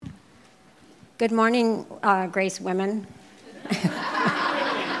Good morning, Grace women,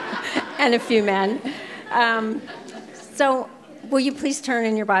 and a few men. So will you please turn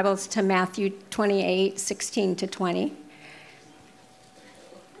in your Bibles to Matthew 28, 16 to 20.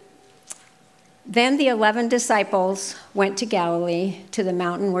 Then the 11 disciples went to Galilee, to the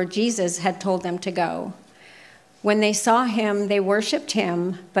mountain where Jesus had told them to go. When they saw him, they worshipped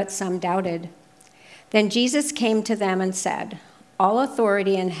him, but some doubted. Then Jesus came to them and said, "All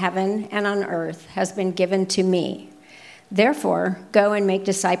authority in heaven and on earth has been given to me. Therefore, go and make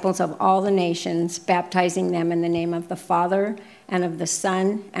disciples of all the nations, baptizing them in the name of the Father and of the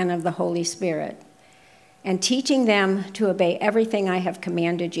Son and of the Holy Spirit, and teaching them to obey everything I have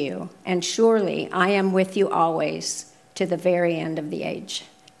commanded you. And surely I am with you always to the very end of the age."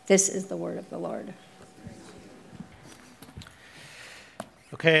 This is the word of the Lord.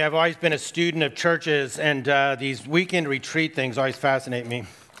 Okay, I've always been a student of churches, and these weekend retreat things always fascinate me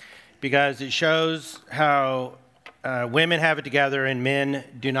because it shows how women have it together and men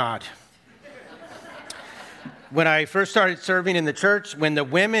do not. When I first started serving in the church, when the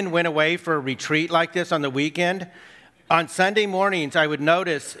women went away for a retreat like this on the weekend, on Sunday mornings I would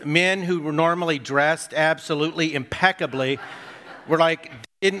notice men who were normally dressed absolutely impeccably were like,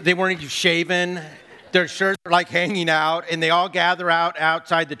 they weren't even shaven. Their shirts are like hanging out, and they all gather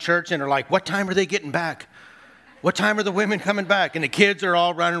outside the church and are like, "What time are they getting back? What time are the women coming back?" And the kids are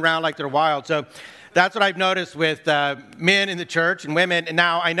all running around like they're wild. So that's what I've noticed with men in the church and women. And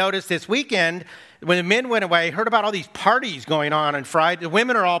now I noticed this weekend, when the men went away, I heard about all these parties going on Friday. The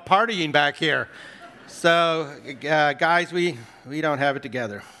women are all partying back here. So guys, we don't have it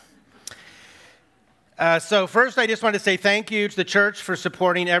together. So first, I just want to say thank you to the church for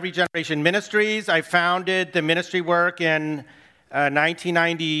supporting Every Generation Ministries. I founded the ministry work in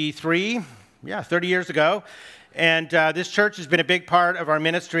 1993, 30 years ago. And this church has been a big part of our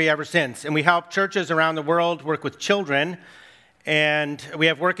ministry ever since. And we help churches around the world work with children. And we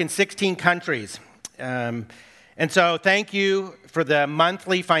have work in 16 countries. And so thank you for the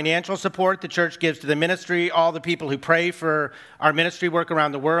monthly financial support the church gives to the ministry, all the people who pray for our ministry work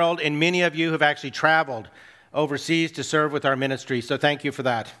around the world, and many of you have actually traveled overseas to serve with our ministry, so thank you for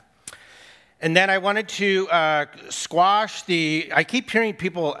that. And then I wanted to squash I keep hearing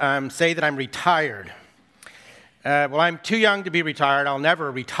people say that I'm retired. Well, I'm too young to be retired. I'll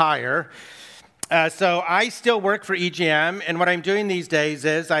never retire. So I still work for EGM, and what I'm doing these days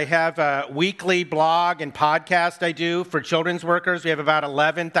is I have a weekly blog and podcast I do for children's workers. We have about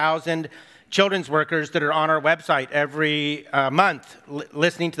 11,000 children's workers that are on our website every month,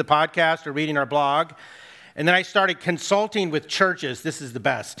 listening to the podcast or reading our blog. And then I started consulting with churches. This is the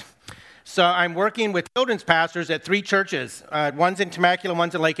best. So I'm working with children's pastors at 3 churches. One's in Temecula,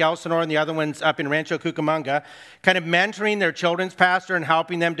 one's in Lake Elsinore, and the other one's up in Rancho Cucamonga, kind of mentoring their children's pastor and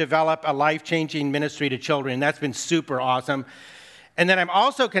helping them develop a life-changing ministry to children. That's been super awesome. And then I'm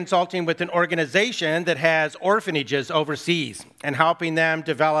also consulting with an organization that has orphanages overseas and helping them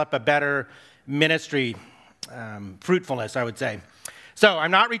develop a better ministry fruitfulness, I would say. So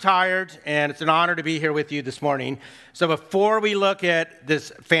I'm not retired, and it's an honor to be here with you this morning. So before we look at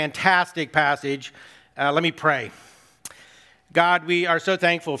this fantastic passage, let me pray. God, we are so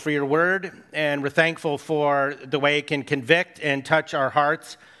thankful for your word, and we're thankful for the way it can convict and touch our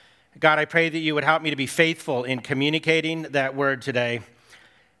hearts. God, I pray that you would help me to be faithful in communicating that word today.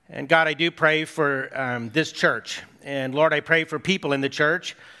 And God, I do pray for this church. And Lord, I pray for people in the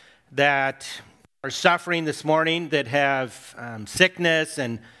church that are suffering this morning, that have sickness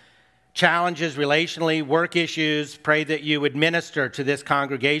and challenges relationally, work issues. Pray that you would minister to this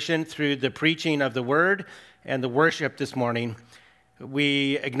congregation through the preaching of the word and the worship this morning.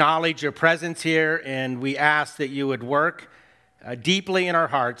 We acknowledge your presence here, and we ask that you would work deeply in our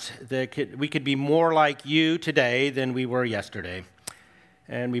hearts, that we could be more like you today than we were yesterday.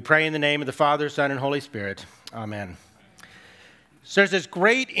 And we pray in the name of the Father, Son, and Holy Spirit. Amen. So there's this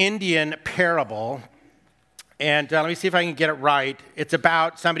great Indian parable, and let me see if I can get it right. It's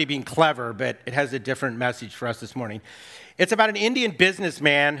about somebody being clever, but it has a different message for us this morning. It's about an Indian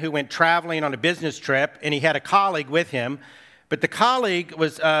businessman who went traveling on a business trip, and he had a colleague with him, but the colleague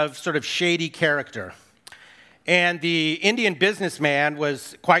was of sort of shady character. And the Indian businessman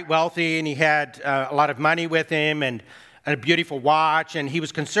was quite wealthy, and he had a lot of money with him and a beautiful watch, and he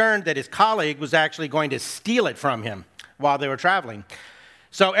was concerned that his colleague was actually going to steal it from him while they were traveling.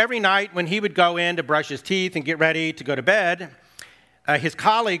 So every night when he would go in to brush his teeth and get ready to go to bed, his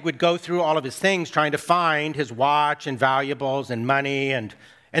colleague would go through all of his things trying to find his watch and valuables and money, and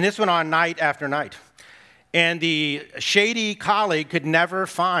this went on night after night. And the shady colleague could never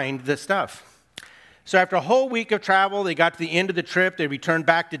find the stuff. So after a whole week of travel, they got to the end of the trip, they returned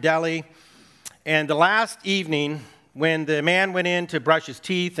back to Delhi, And the last evening, when the man went in to brush his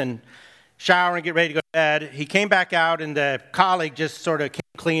teeth and shower and get ready to go to bed, he came back out, and the colleague just sort of came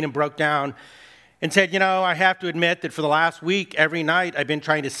clean and broke down and said, I have to admit that for the last week, every night, I've been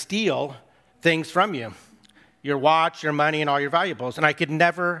trying to steal things from you, your watch, your money, and all your valuables, and I could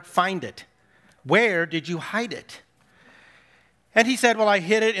never find it. Where did you hide it? And he said, well, I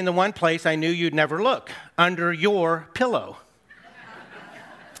hid it in the one place I knew you'd never look, under your pillow.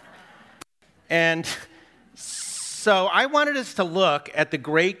 And so I wanted us to look at the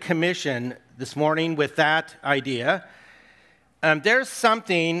Great Commission this morning with that idea. There's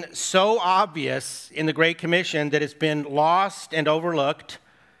something so obvious in the Great Commission that has been lost and overlooked.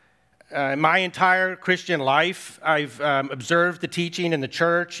 My entire Christian life, I've observed the teaching in the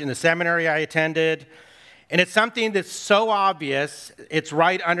church, in the seminary I attended, and it's something that's so obvious, it's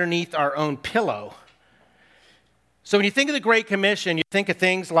right underneath our own pillow. So when you think of the Great Commission, you think of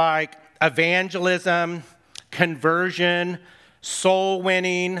things like evangelism, conversion, soul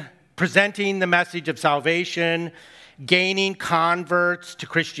winning, presenting the message of salvation, gaining converts to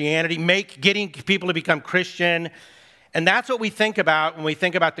Christianity, getting people to become Christian. And that's what we think about when we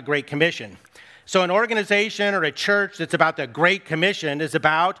think about the Great Commission. So an organization or a church that's about the Great Commission is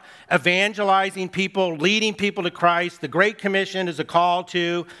about evangelizing people, leading people to Christ. The Great Commission is a call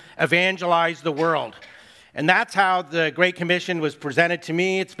to evangelize the world. And that's how the Great Commission was presented to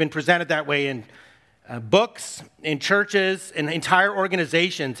me. It's been presented that way in books, in churches, and entire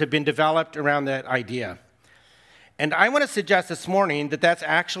organizations have been developed around that idea. And I want to suggest this morning that that's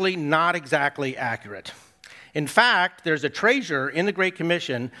actually not exactly accurate. In fact, there's a treasure in the Great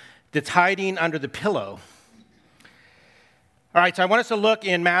Commission that's hiding under the pillow. All right, so I want us to look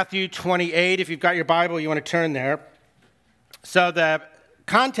in Matthew 28. If you've got your Bible, you want to turn there. So the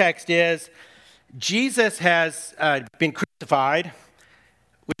context is Jesus has been crucified,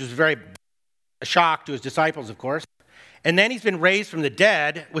 which was very a shock to his disciples, of course. And then he's been raised from the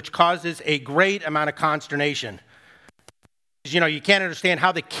dead, which causes a great amount of consternation. You can't understand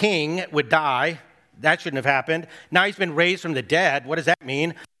how the king would die. That shouldn't have happened. Now he's been raised from the dead. What does that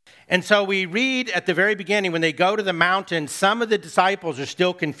mean? And so we read at the very beginning, when they go to the mountain, some of the disciples are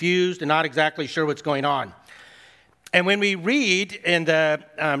still confused and not exactly sure what's going on. And when we read in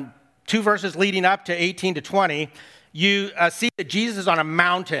the 2 verses leading up to 18 to 20, you see that Jesus is on a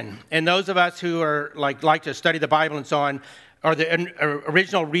mountain. And those of us who are like to study the Bible and so on, or the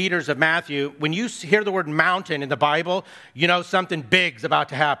original readers of Matthew, when you hear the word mountain in the Bible, you know something big's about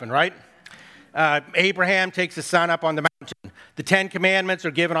to happen, right? Abraham takes his son up on the mountain. The 10 Commandments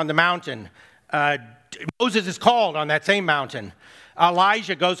are given on the mountain. Moses is called on that same mountain.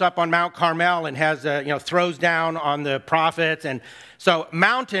 Elijah goes up on Mount Carmel and has, throws down on the prophets. And so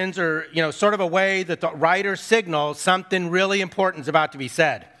mountains are, sort of a way that the writer signals something really important is about to be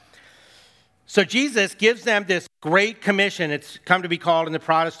said. So Jesus gives them this great commission. It's come to be called in the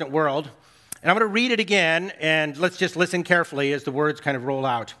Protestant world. And I'm going to read it again, and let's just listen carefully as the words kind of roll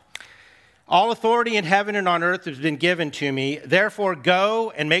out. All authority in heaven and on earth has been given to me. Therefore,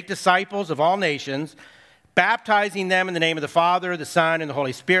 go and make disciples of all nations, baptizing them in the name of the Father, the Son, and the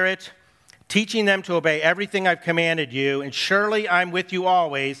Holy Spirit, teaching them to obey everything I've commanded you, and surely I'm with you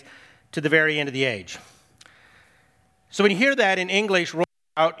always to the very end of the age. So when you hear that in English roll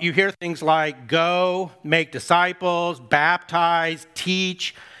out, you hear things like go, make disciples, baptize,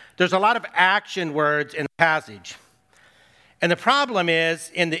 teach. There's a lot of action words in the passage. And the problem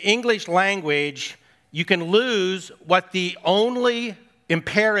is, in the English language, you can lose what the only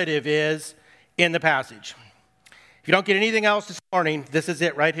imperative is in the passage. If you don't get anything else this morning, this is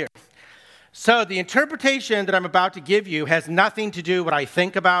it right here. So the interpretation that I'm about to give you has nothing to do with what I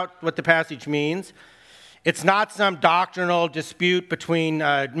think about what the passage means. It's not some doctrinal dispute between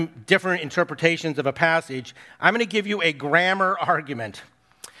different interpretations of a passage. I'm going to give you a grammar argument.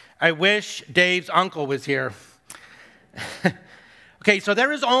 I wish Dave's uncle was here. Okay, so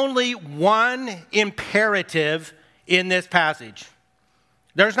there is only one imperative in this passage.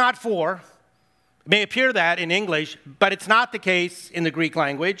 There's not four. It may appear that in English, but it's not the case in the Greek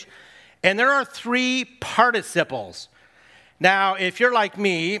language. And there are three participles. Now, if you're like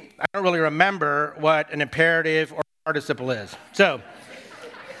me, I don't really remember what an imperative or participle is. So,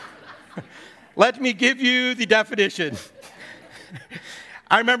 let me give you the definition.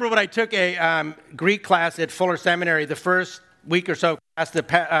 I remember when I took a Greek class at Fuller Seminary, the first week or so class,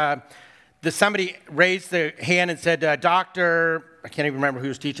 somebody raised their hand and said, Doctor, I can't even remember who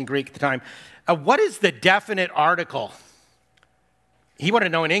was teaching Greek at the time, what is the definite article? He wanted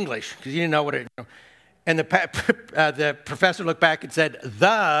to know in English because he didn't know what it was. And the professor looked back and said,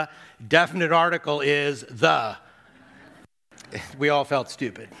 the definite article is the. We all felt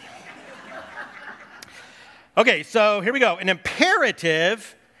stupid. Okay, so here we go. An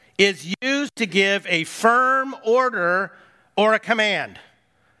imperative is used to give a firm order or a command.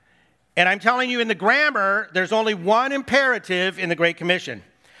 And I'm telling you, in the grammar, there's only one imperative in the Great Commission.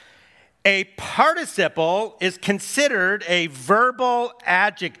 A participle is considered a verbal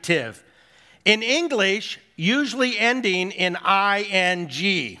adjective. In English, usually ending in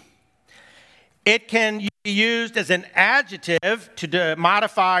ing. It can be used as an adjective to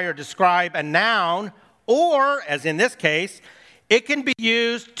modify or describe a noun, or, as in this case, it can be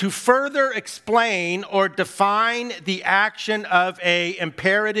used to further explain or define the action of an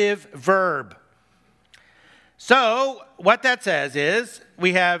imperative verb. So, what that says is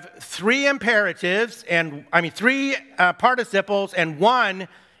we have three participles and one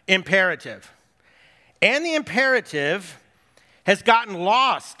imperative. And the imperative has gotten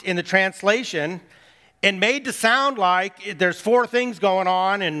lost in the translation and made to sound like there's four things going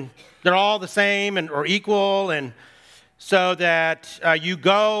on and they're all the same or equal, and so that you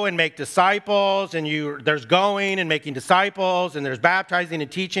go and make disciples, and there's going and making disciples, and there's baptizing and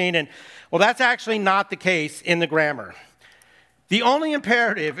teaching, and well, that's actually not the case in the grammar. The only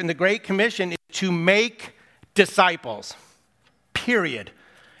imperative in the Great Commission is to make disciples, period.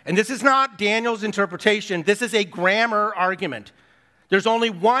 And this is not Daniel's interpretation. This is a grammar argument. There's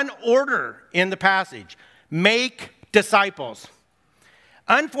only one order in the passage: make disciples.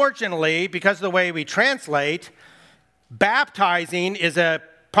 Unfortunately, because of the way we translate, baptizing is a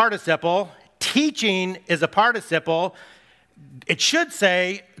participle, teaching is a participle. It should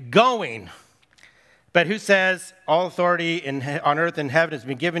say going. But who says all authority on earth and heaven has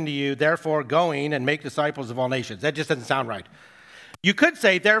been given to you, therefore going and make disciples of all nations? That just doesn't sound right. You could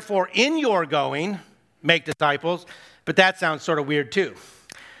say, therefore, in your going, make disciples, but that sounds sort of weird too.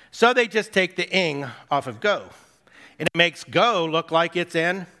 So they just take the ing off of go. And it makes go look like it's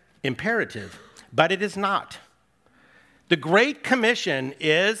an imperative, but it is not. The Great Commission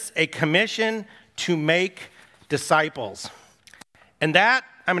is a commission to make disciples. And that,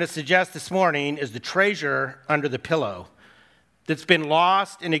 I'm going to suggest this morning, is the treasure under the pillow that's been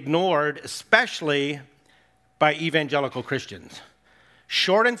lost and ignored, especially by evangelical Christians.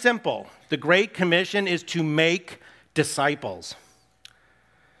 Short and simple, the Great Commission is to make disciples.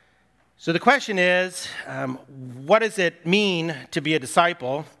 So the question is, what does it mean to be a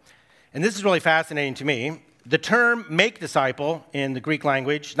disciple? And this is really fascinating to me. The term make disciple in the Greek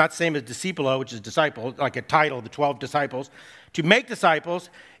language, not the same as discipulo, which is disciple, like a title, the 12 disciples. To make disciples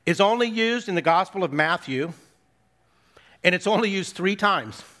is only used in the Gospel of Matthew, and it's only used 3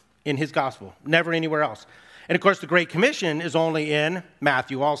 times in his Gospel, never anywhere else. And of course, the Great Commission is only in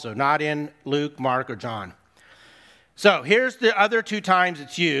Matthew also, not in Luke, Mark, or John. So here's the other 2 times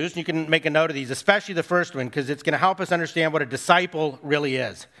it's used. You can make a note of these, especially the first one, because it's going to help us understand what a disciple really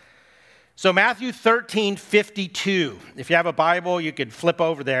is. So Matthew 13:52. If you have a Bible, you could flip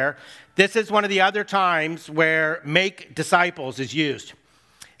over there. This is one of the other times where make disciples is used.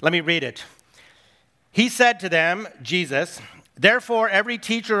 Let me read it. He said to them, Jesus, therefore every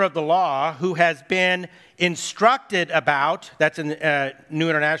teacher of the law who has been instructed about, that's in the New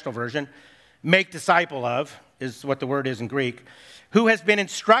International Version, make disciple of, is what the word is in Greek, who has been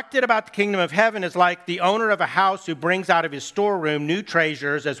instructed about the kingdom of heaven is like the owner of a house who brings out of his storeroom new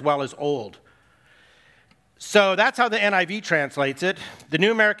treasures as well as old. So that's how the NIV translates it. The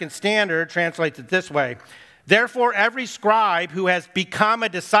New American Standard translates it this way. Therefore, every scribe who has become a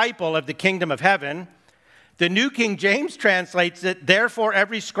disciple of the kingdom of heaven. The New King James translates it, therefore,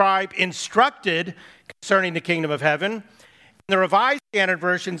 every scribe instructed concerning the kingdom of heaven. The Revised Standard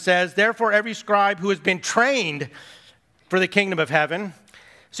Version says, therefore, every scribe who has been trained for the kingdom of heaven.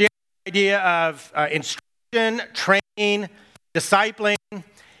 So you have the idea of instruction, training, discipling. And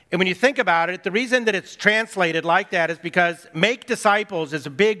when you think about it, the reason that it's translated like that is because make disciples is a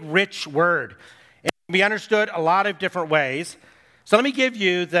big, rich word. It can be understood a lot of different ways. So let me give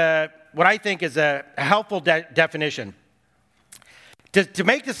you what I think is a helpful definition. To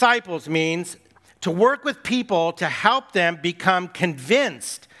make disciples means to work with people to help them become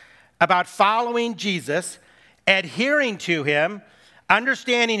convinced about following Jesus, adhering to him,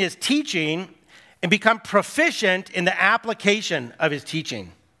 understanding his teaching, and become proficient in the application of his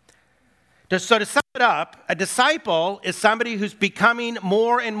teaching. So to sum it up, a disciple is somebody who's becoming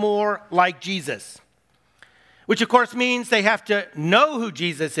more and more like Jesus, which of course means they have to know who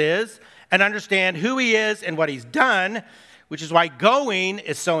Jesus is and understand who he is and what he's done, which is why going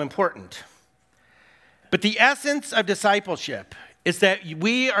is so important. But the essence of discipleship is that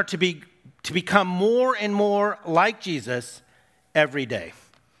we are to become more and more like Jesus every day.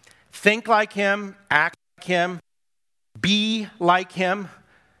 Think like him, act like him, be like him.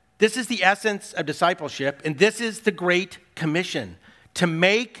 This is the essence of discipleship, and this is the Great Commission, to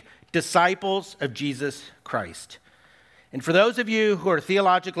make disciples of Jesus Christ. And for those of you who are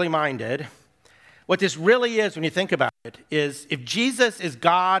theologically minded, what this really is, when you think about it, is if Jesus is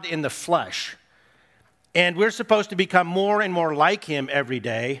God in the flesh, and we're supposed to become more and more like him every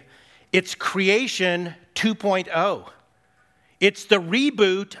day, it's creation 2.0. It's the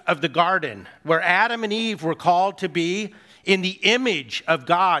reboot of the garden, where Adam and Eve were called to be in the image of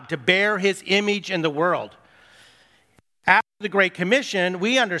God, to bear his image in the world. After the Great Commission,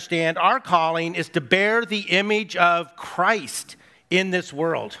 we understand our calling is to bear the image of Christ in this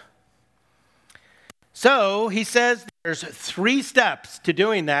world. So he says there's 3 steps to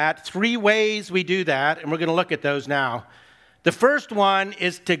doing that, 3 ways we do that, and we're going to look at those now. The first one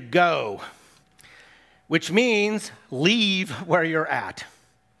is to go, which means leave where you're at.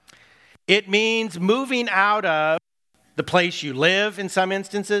 It means moving out of the place you live in some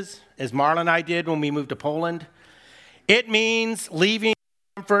instances, as Marla and I did when we moved to Poland. It means leaving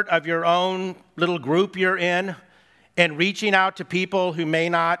the comfort of your own little group you're in and reaching out to people who may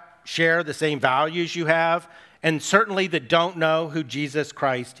not share the same values you have, and certainly that don't know who Jesus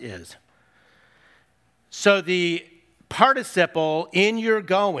Christ is. So the participle in your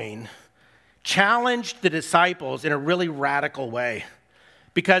going challenged the disciples in a really radical way.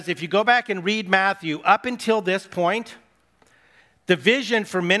 Because if you go back and read Matthew, up until this point, the vision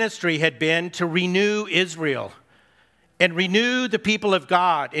for ministry had been to renew Israel and renew the people of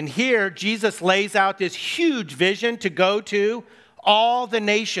God. And here, Jesus lays out this huge vision to go to all the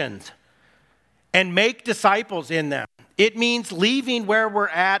nations and make disciples in them. It means leaving where we're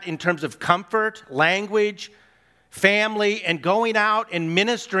at in terms of comfort, language, family, and going out and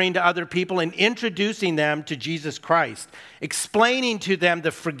ministering to other people and introducing them to Jesus Christ, explaining to them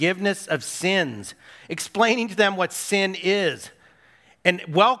the forgiveness of sins, explaining to them what sin is, and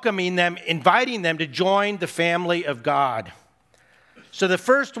welcoming them, inviting them to join the family of God. So the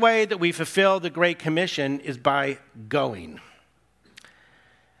first way that we fulfill the Great Commission is by going.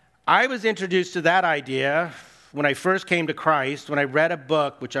 I was introduced to that idea when I first came to Christ, when I read a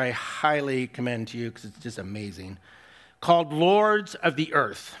book, which I highly commend to you because it's just amazing, called Lords of the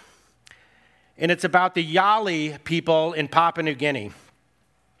Earth. And it's about the Yali people in Papua New Guinea.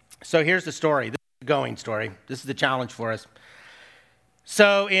 So here's the story. This is the going story. This is the challenge for us.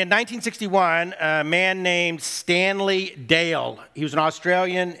 So in 1961, a man named Stanley Dale, he was an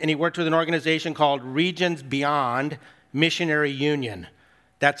Australian, and he worked with an organization called Regions Beyond Missionary Union.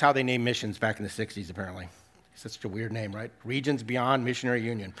 That's how they named missions back in the 60s, apparently. Such a weird name, right? Regions Beyond Missionary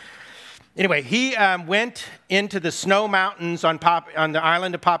Union. Anyway, he went into the snow mountains on the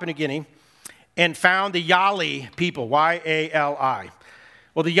island of Papua New Guinea and found the Yali people, Y-A-L-I.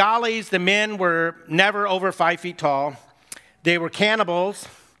 Well, the Yalis, the men, were never over 5 feet tall. They were cannibals.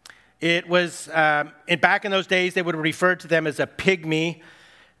 It was, and back in those days, they would have referred to them as a pygmy.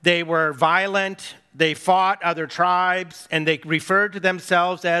 They were violent. They fought other tribes, and they referred to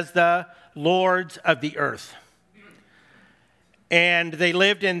themselves as the Lords of the Earth. And they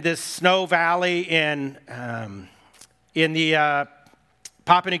lived in this snow valley in the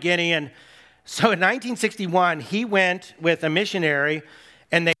Papua New Guinea. And so in 1961, he went with a missionary,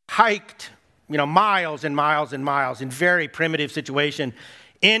 and they hiked, miles and miles and miles in very primitive situation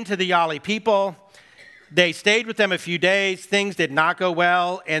into the Yali people. They stayed with them a few days. Things did not go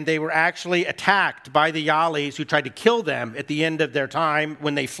well, and they were actually attacked by the Yalis, who tried to kill them at the end of their time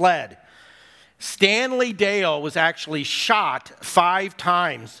when they fled. Stanley Dale was actually shot 5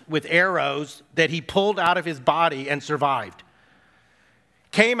 times with arrows that he pulled out of his body and survived.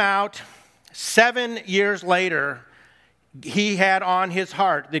 Came out 7 years later. He had on his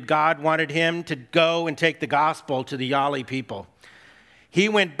heart that God wanted him to go and take the gospel to the Yali people. He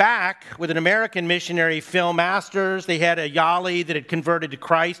went back with an American missionary, Phil Masters. They had a Yali that had converted to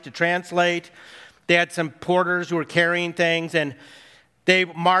Christ to translate. They had some porters who were carrying things, and they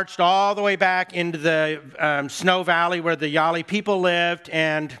marched all the way back into the snow valley where the Yali people lived.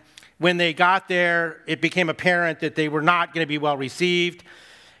 And when they got there, it became apparent that they were not going to be well received,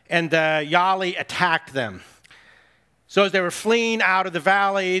 and the Yali attacked them. So as they were fleeing out of the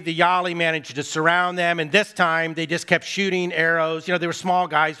valley, the Yali managed to surround them, and this time they just kept shooting arrows. They were small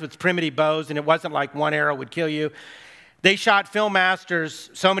guys with primitive bows, and it wasn't like one arrow would kill you. They shot Phil Masters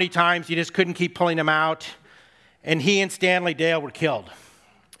so many times, you just couldn't keep pulling them out, and he and Stanley Dale were killed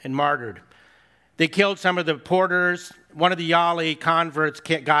and martyred. They killed some of the porters. One of the Yali converts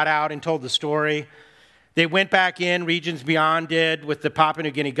got out and told the story. They went back in, Regions Beyond did, with the Papua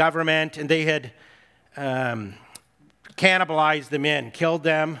New Guinea government, and they had cannibalized the men, killed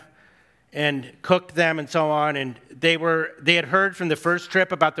them, and cooked them and so on. And they had heard from the first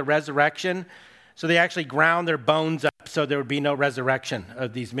trip about the resurrection, so they actually ground their bones up so there would be no resurrection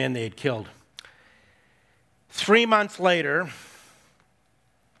of these men they had killed. 3 months later,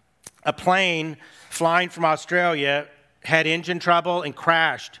 a plane flying from Australia had engine trouble and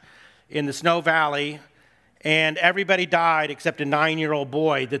crashed in the Snow Valley, and everybody died except a 9-year-old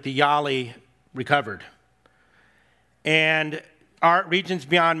boy that the Yali recovered. And our Regions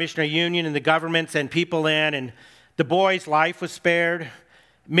Beyond Missionary Union and the government sent people in, and the boy's life was spared.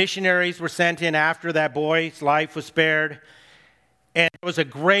 Missionaries were sent in after that boy's life was spared. And it was a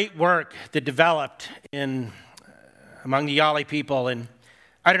great work that developed among the Yali people. And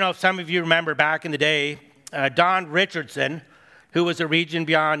I don't know if some of you remember back in the day, Don Richardson, who was a Region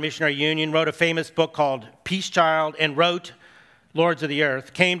Beyond Missionary Union, wrote a famous book called Peace Child and wrote Lords of the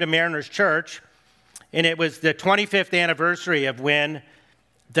Earth, came to Mariners Church, and it was the 25th anniversary of when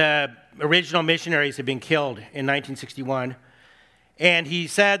the original missionaries had been killed in 1961. And he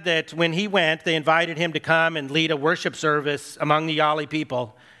said that when he went, they invited him to come and lead a worship service among the Yali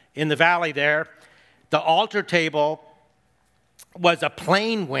people in the valley there. The altar table was a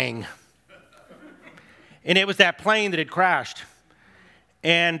plane wing. And it was that plane that had crashed.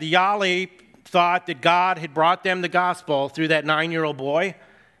 And the Yali thought that God had brought them the gospel through that 9-year-old boy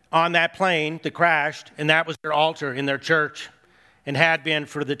on that plane that crashed, and that was their altar in their church and had been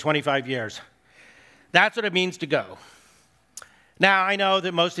for the 25 years. That's what it means to go. Now, I know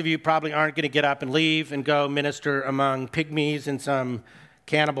that most of you probably aren't going to get up and leave and go minister among pygmies in some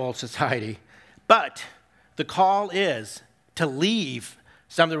cannibal society, but the call is to leave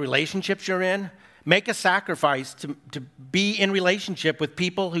some of the relationships you're in, make a sacrifice to be in relationship with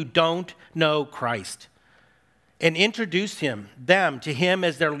people who don't know Christ, and introduce them to him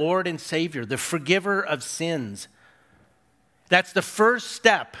as their Lord and Savior, the forgiver of sins. That's the first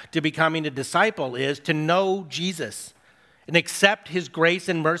step to becoming a disciple, is to know Jesus and accept his grace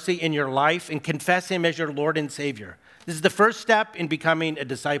and mercy in your life and confess him as your Lord and Savior. This is the first step in becoming a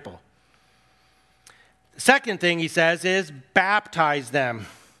disciple. The second thing he says is baptize them.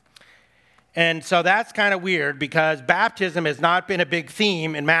 And so that's kind of weird because baptism has not been a big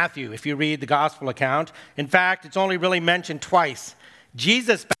theme in Matthew if you read the gospel account. In fact, it's only really mentioned twice.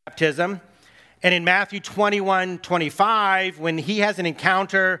 Jesus' baptism, and in Matthew 21:25, when he has an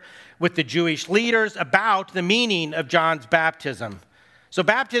encounter with the Jewish leaders about the meaning of John's baptism. So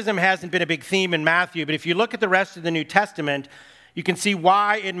baptism hasn't been a big theme in Matthew, but if you look at the rest of the New Testament, you can see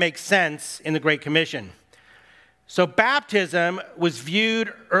why it makes sense in the Great Commission. So baptism was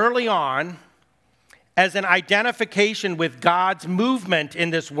viewed early on as an identification with God's movement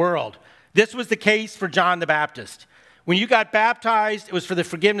in this world. This was the case for John the Baptist. When you got baptized, it was for the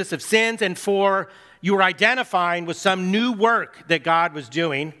forgiveness of sins and for you were identifying with some new work that God was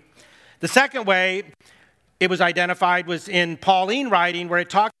doing. The second way it was identified was in Pauline writing, where it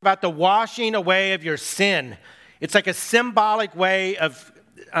talked about the washing away of your sin. It's like a symbolic way of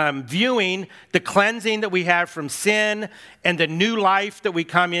viewing the cleansing that we have from sin and the new life that we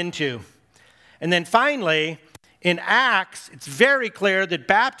come into. And then finally, in Acts, it's very clear that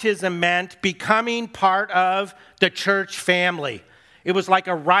baptism meant becoming part of the church family. It was like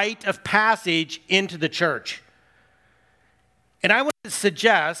a rite of passage into the church. And I would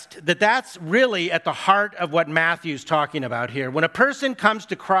suggest that that's really at the heart of what Matthew's talking about here. When a person comes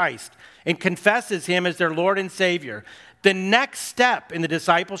to Christ and confesses him as their Lord and Savior, the next step in the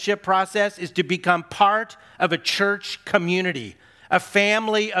discipleship process is to become part of a church community, a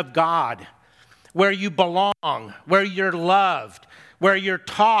family of God, where you belong, where you're loved, where you're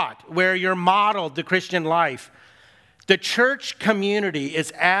taught, where you're modeled the Christian life. The church community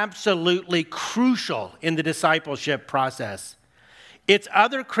is absolutely crucial in the discipleship process. It's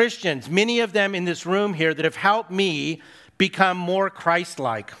other Christians, many of them in this room here, that have helped me become more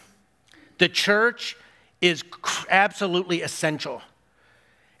Christ-like. The church is absolutely essential.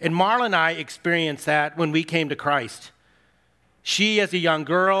 And Marla and I experienced that when we came to Christ. She, as a young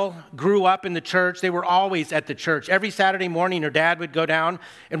girl, grew up in the church. They were always at the church. Every Saturday morning, her dad would go down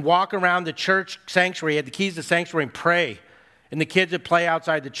and walk around the church sanctuary, had the keys to the sanctuary, and pray. And the kids would play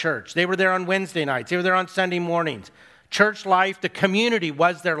outside the church. They were there on Wednesday nights. They were there on Sunday mornings. Church life, the community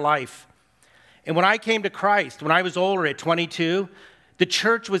was their life. And when I came to Christ, when I was older at 22, the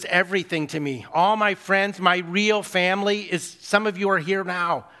church was everything to me. All my friends, my real family is, some of you are here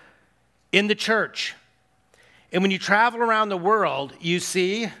now in the church. And when you travel around the world, you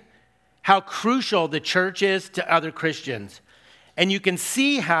see how crucial the church is to other Christians. And you can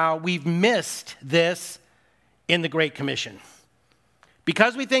see how we've missed this in the Great Commission.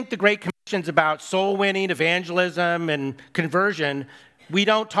 Because we think the Great Commission is about soul winning, evangelism, and conversion, we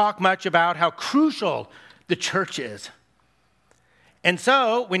don't talk much about how crucial the church is. And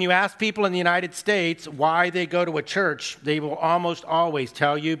so when you ask people in the United States why they go to a church, they will almost always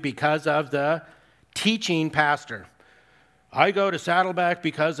tell you because of the teaching pastor. I go to Saddleback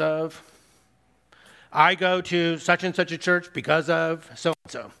because of, I go to such and such a church because of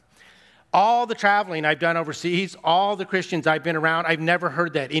so-and-so. All the traveling I've done overseas, all the Christians I've been around, I've never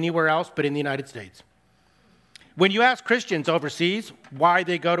heard that anywhere else but in the United States. When you ask Christians overseas why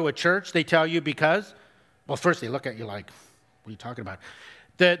they go to a church, they tell you because, well, first they look at you like, what are you talking about?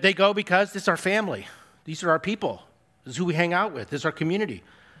 They go because this is our family. These are our people. This is who we hang out with. This is our community.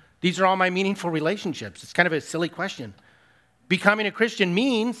 These are all my meaningful relationships. It's kind of a silly question. Becoming a Christian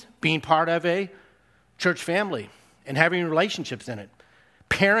means being part of a church family and having relationships in it.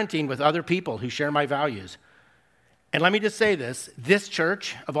 Parenting with other people who share my values. And let me just say this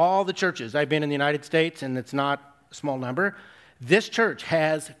church, of all the churches I've been in the United States, and it's not a small number, this church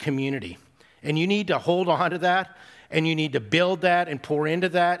has community. And you need to hold on to that, and you need to build that and pour into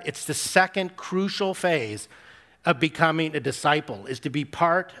that. It's the second crucial phase of becoming a disciple, is to be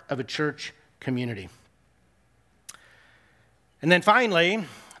part of a church community. And then finally,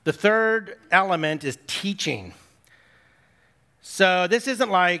 the third element is teaching. So this isn't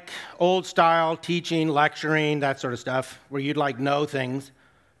like old style teaching, lecturing, that sort of stuff, where you'd like know things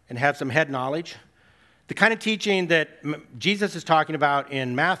and have some head knowledge. The kind of teaching that Jesus is talking about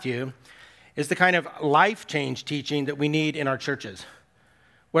in Matthew is the kind of life change teaching that we need in our churches,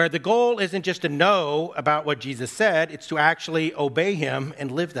 where the goal isn't just to know about what Jesus said, it's to actually obey him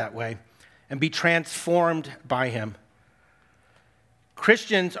and live that way and be transformed by him.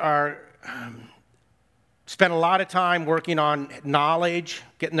 Christians spend a lot of time working on knowledge,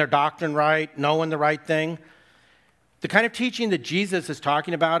 getting their doctrine right, knowing the right thing. The kind of teaching that Jesus is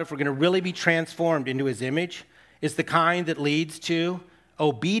talking about, if we're going to really be transformed into his image, is the kind that leads to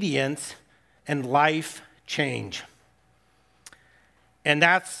obedience and life change. And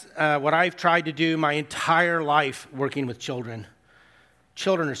that's what I've tried to do my entire life working with children.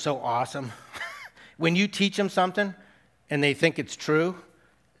 Children are so awesome. When you teach them something and they think it's true,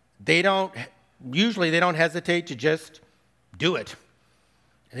 they don't hesitate to just do it.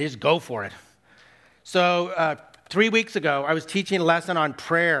 They just go for it. So 3 weeks ago, I was teaching a lesson on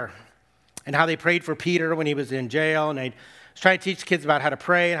prayer and how they prayed for Peter when he was in jail. And I was trying to teach kids about how to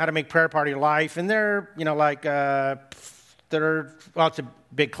pray and how to make prayer part of your life. And they're, it's a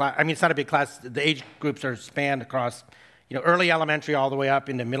big class. I mean, it's not a big class. The age groups are spanned across, early elementary all the way up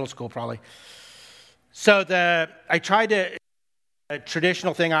into middle school probably. So I tried to, a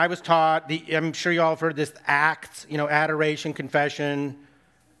traditional thing I was taught, I'm sure you all have heard this, acts, adoration, confession,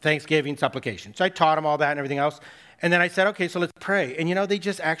 thanksgiving, supplication. So I taught them all that and everything else. And then I said, okay, so let's pray. And they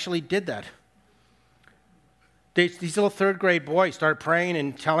just actually did that. These little third grade boys started praying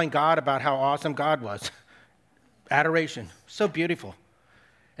and telling God about how awesome God was. Adoration, so beautiful.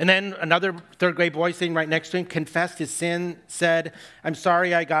 And then another third grade boy sitting right next to him confessed his sin, said, I'm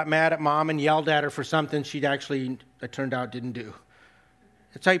sorry I got mad at mom and yelled at her for something she'd actually, it turned out, didn't do.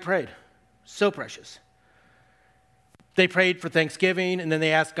 That's how he prayed. So precious. They prayed for Thanksgiving, and then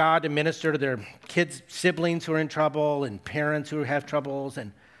they asked God to minister to their kids' siblings who are in trouble and parents who have troubles.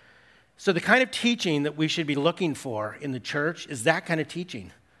 And so the kind of teaching that we should be looking for in the church is that kind of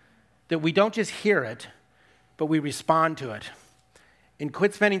teaching, that we don't just hear it, but we respond to it. And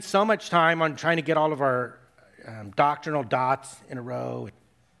quit spending so much time on trying to get all of our doctrinal dots in a row,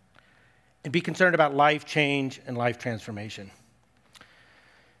 and be concerned about life change and life transformation.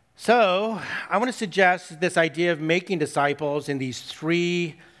 So I want to suggest this idea of making disciples in these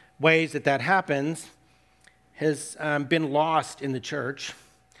three ways that happens has been lost in the church.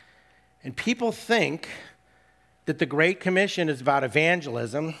 And people think that the Great Commission is about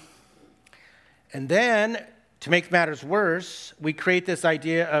evangelism. And then, to make matters worse, we create this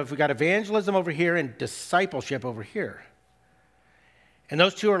idea of we got evangelism over here and discipleship over here. And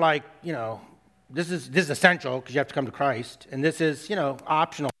those two are like, this is essential because you have to come to Christ. And this is,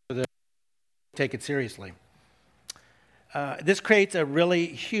 optional. Take it seriously. This creates a really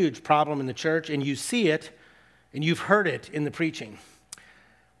huge problem in the church, and you see it, and you've heard it in the preaching.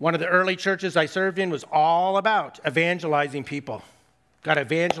 One of the early churches I served in was all about evangelizing people. Got to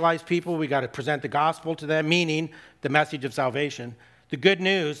evangelize people. We got to present the gospel to them, meaning the message of salvation. The good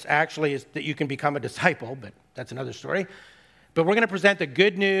news, actually, is that you can become a disciple, but that's another story. But we're going to present the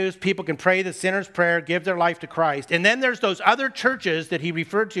good news. People can pray the sinner's prayer, give their life to Christ. And then there's those other churches that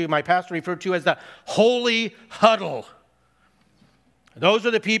my pastor referred to as the holy huddle. Those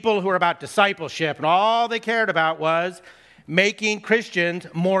are the people who are about discipleship, and all they cared about was making Christians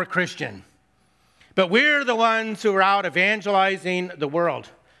more Christian. But we're the ones who are out evangelizing the world.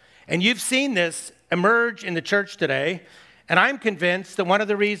 And you've seen this emerge in the church today. And I'm convinced that one of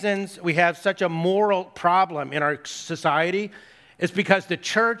the reasons we have such a moral problem in our society is because the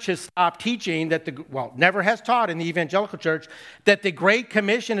church has stopped teaching never has taught in the evangelical church, that the Great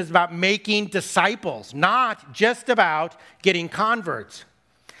Commission is about making disciples, not just about getting converts.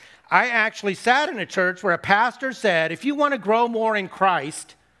 I actually sat in a church where a pastor said, if you want to grow more in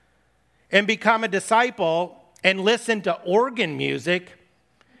Christ and become a disciple and listen to organ music,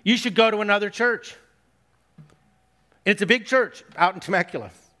 you should go to another church. And it's a big church out in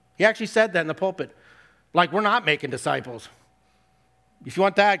Temecula. He actually said that in the pulpit. Like, we're not making disciples. If you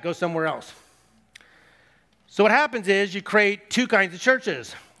want that, go somewhere else. So what happens is you create two kinds of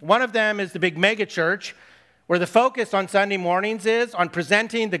churches. One of them is the big mega church, where the focus on Sunday mornings is on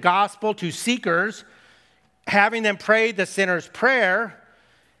presenting the gospel to seekers, having them pray the sinner's prayer,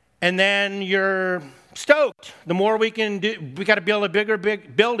 and then you're stoked. The more we can do, we got to build a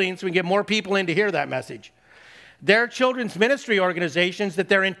big building so we can get more people in to hear that message. There are children's ministry organizations that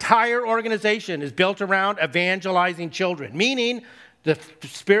their entire organization is built around evangelizing children, meaning the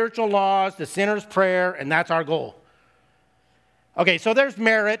spiritual laws, the sinner's prayer, and that's our goal. Okay, so there's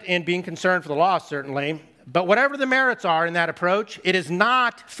merit in being concerned for the lost, certainly, but whatever the merits are in that approach, it is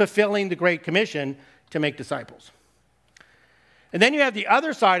not fulfilling the Great Commission to make disciples. And then you have the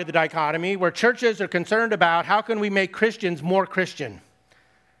other side of the dichotomy where churches are concerned about how can we make Christians more Christian.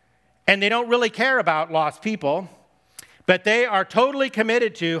 And they don't really care about lost people, but they are totally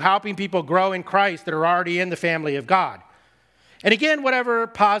committed to helping people grow in Christ that are already in the family of God. And again, whatever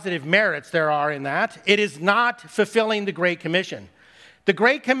positive merits there are in that, it is not fulfilling the Great Commission. The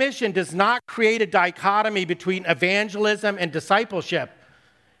Great Commission does not create a dichotomy between evangelism and discipleship.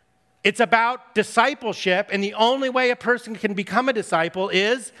 It's about discipleship, and the only way a person can become a disciple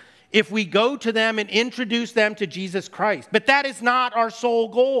is if we go to them and introduce them to Jesus Christ. But that is not our sole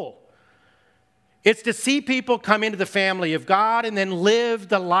goal. It's to see people come into the family of God and then live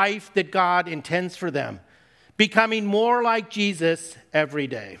the life that God intends for them, becoming more like Jesus every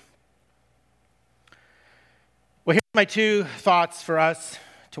day. Well, here's my two thoughts for us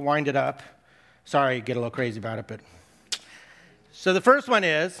to wind it up. Sorry, I get a little crazy about it, but... So the first one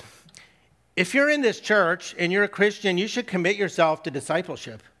is, if you're in this church and you're a Christian, you should commit yourself to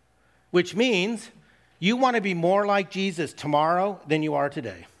discipleship, which means you want to be more like Jesus tomorrow than you are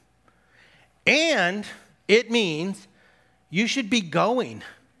today. And it means you should be going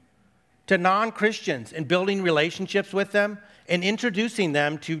to non-Christians and building relationships with them and introducing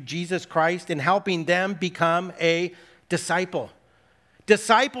them to Jesus Christ and helping them become a disciple.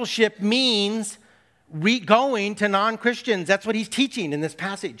 Discipleship means going to non-Christians. That's what he's teaching in this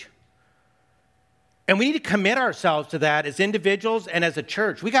passage. And we need to commit ourselves to that as individuals and as a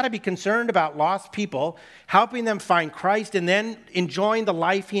church. We got to be concerned about lost people, helping them find Christ, and then enjoying the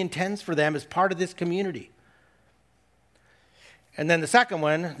life he intends for them as part of this community. And then the second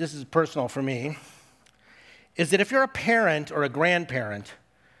one, this is personal for me, is that if you're a parent or a grandparent,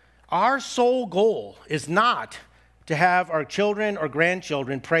 our sole goal is not to have our children or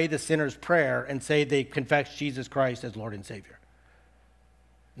grandchildren pray the sinner's prayer and say they confess Jesus Christ as Lord and Savior.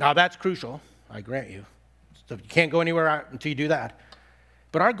 Now, that's crucial, I grant you. So you can't go anywhere until you do that.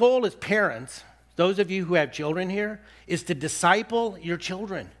 But our goal as parents, those of you who have children here, is to disciple your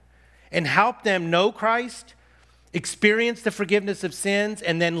children and help them know Christ, experience the forgiveness of sins,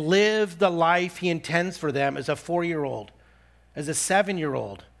 and then live the life he intends for them as a 4-year-old, as a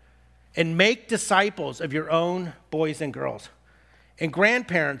 7-year-old, and make disciples of your own boys and girls. And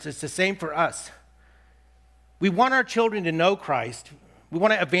grandparents, it's the same for us. We want our children to know Christ. We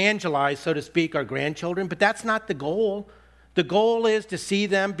want to evangelize, so to speak, our grandchildren, but that's not the goal. The goal is to see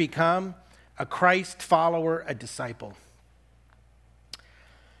them become a Christ follower, a disciple.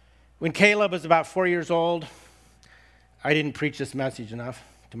 When Caleb was about 4 years old, I didn't preach this message enough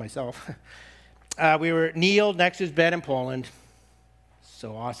to myself. We were kneeled next to his bed in Poland.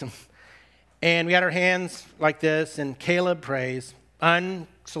 So awesome. And we had our hands like this, and Caleb prays,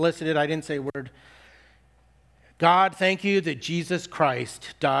 unsolicited, I didn't say a word. God, thank you that Jesus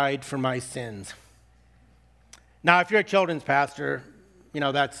Christ died for my sins. Now, if you're a children's pastor, you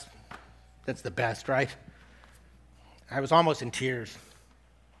know, that's the best, right? I was almost in tears.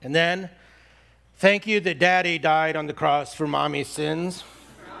 And then, thank you that Daddy died on the cross for Mommy's sins.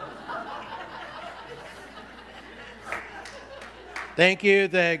 Thank you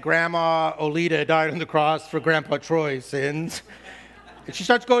that Grandma Olita died on the cross for Grandpa Troy's sins. And he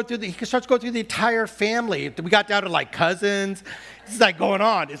starts going through the entire family. We got down to like cousins. This is like going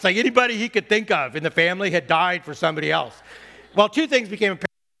on. It's like anybody he could think of in the family had died for somebody else. Well, two things became apparent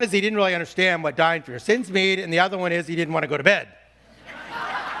is he didn't really understand what dying for your sins mean, and the other one is he didn't want to go to bed.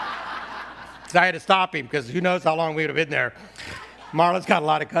 So I had to stop him because who knows how long we would have been there. Marla's got a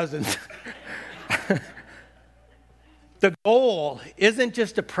lot of cousins. The goal isn't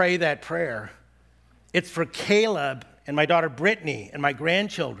just to pray that prayer. It's for Caleb and my daughter Brittany and my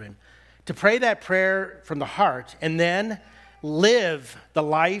grandchildren to pray that prayer from the heart and then live the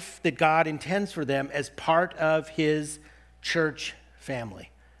life that God intends for them as part of his church family.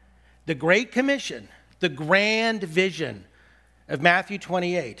 The Great Commission, the grand vision of Matthew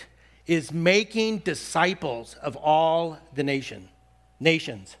 28 is making disciples of all the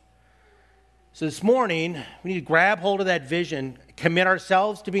nations. So this morning, we need to grab hold of that vision, commit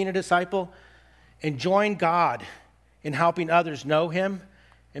ourselves to being a disciple, and join God in helping others know him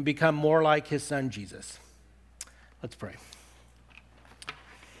and become more like his son, Jesus. Let's pray.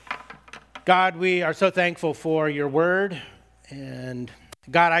 God, we are so thankful for your word. And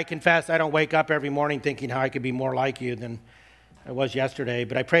God, I confess I don't wake up every morning thinking how I could be more like you than I was yesterday.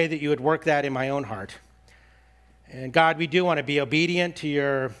 But I pray that you would work that in my own heart. And God, we do want to be obedient to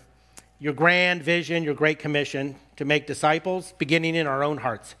your grand vision, your great commission to make disciples, beginning in our own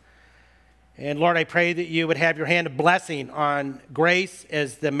hearts. And Lord, I pray that you would have your hand of blessing on Grace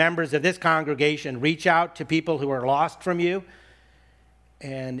as the members of this congregation reach out to people who are lost from you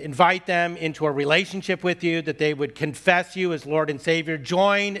and invite them into a relationship with you, that they would confess you as Lord and Savior,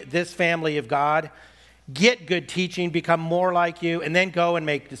 join this family of God, get good teaching, become more like you, and then go and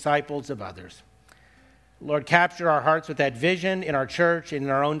make disciples of others. Lord, capture our hearts with that vision in our church and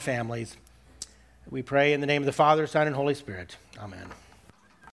in our own families. We pray in the name of the Father, Son, and Holy Spirit. Amen.